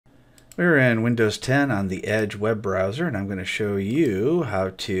We're in Windows 10 on the Edge web browser, and I'm going to show you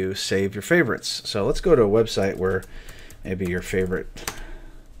how to save your favorites. So let's go to a website where maybe your favorite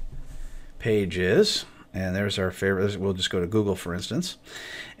page is. And there's our favorite. We'll just go to Google, for instance.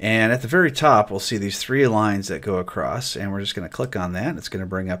 And at the very top, we'll see these three lines that go across. And we're just going to click on that. It's going to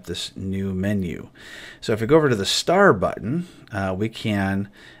bring up this new menu. So if we go over to the star button, we can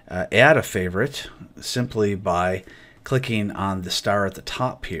add a favorite simply by clicking on the star at the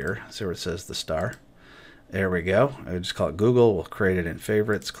top here. See where it says the star? There we go. I just call it Google. We'll create it in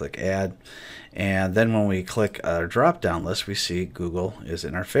favorites. Click add. And then when we click our drop down list, we see Google is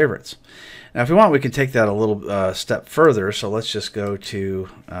in our favorites. Now if we want, we can take that a little step further. So let's just go to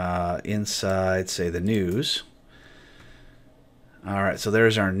inside, say, the news. All right, so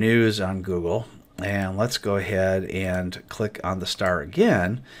there's our news on Google. And let's go ahead and click on the star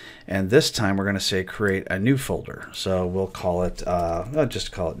again. And this time we're going to say create a new folder. So we'll call it, I'll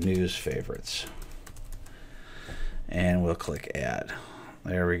just call it news favorites. And we'll click add.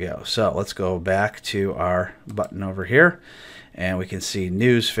 There we go. So let's go back to our button over here. And we can see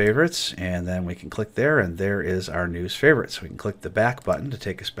news favorites. And then we can click there. And there is our news favorites. We can click the back button to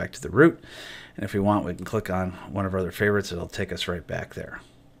take us back to the root. And if we want, we can click on one of our other favorites. It'll take us right back there.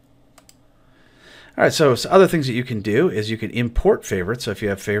 All right, so other things that you can do is you can import favorites. So if you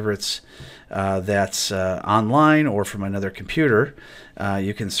have favorites that's online or from another computer,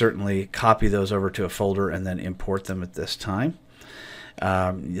 you can certainly copy those over to a folder and then import them at this time.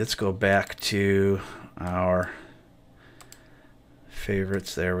 Let's go back to our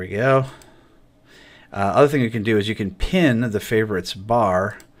favorites. There we go. Other thing you can do is you can pin the favorites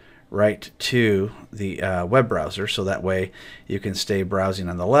bar right to the web browser, so that way you can stay browsing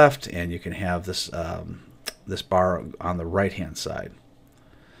on the left and you can have this this bar on the right hand side.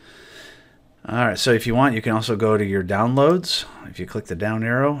 Alright, so if you want, you can also go to your downloads. If you click the down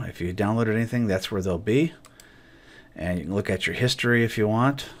arrow, if you downloaded anything, that's where they'll be. And you can look at your history if you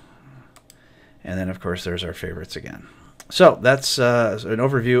want. And then of course there's our favorites again. So that's an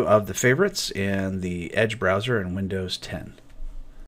overview of the favorites in the Edge browser in Windows 10.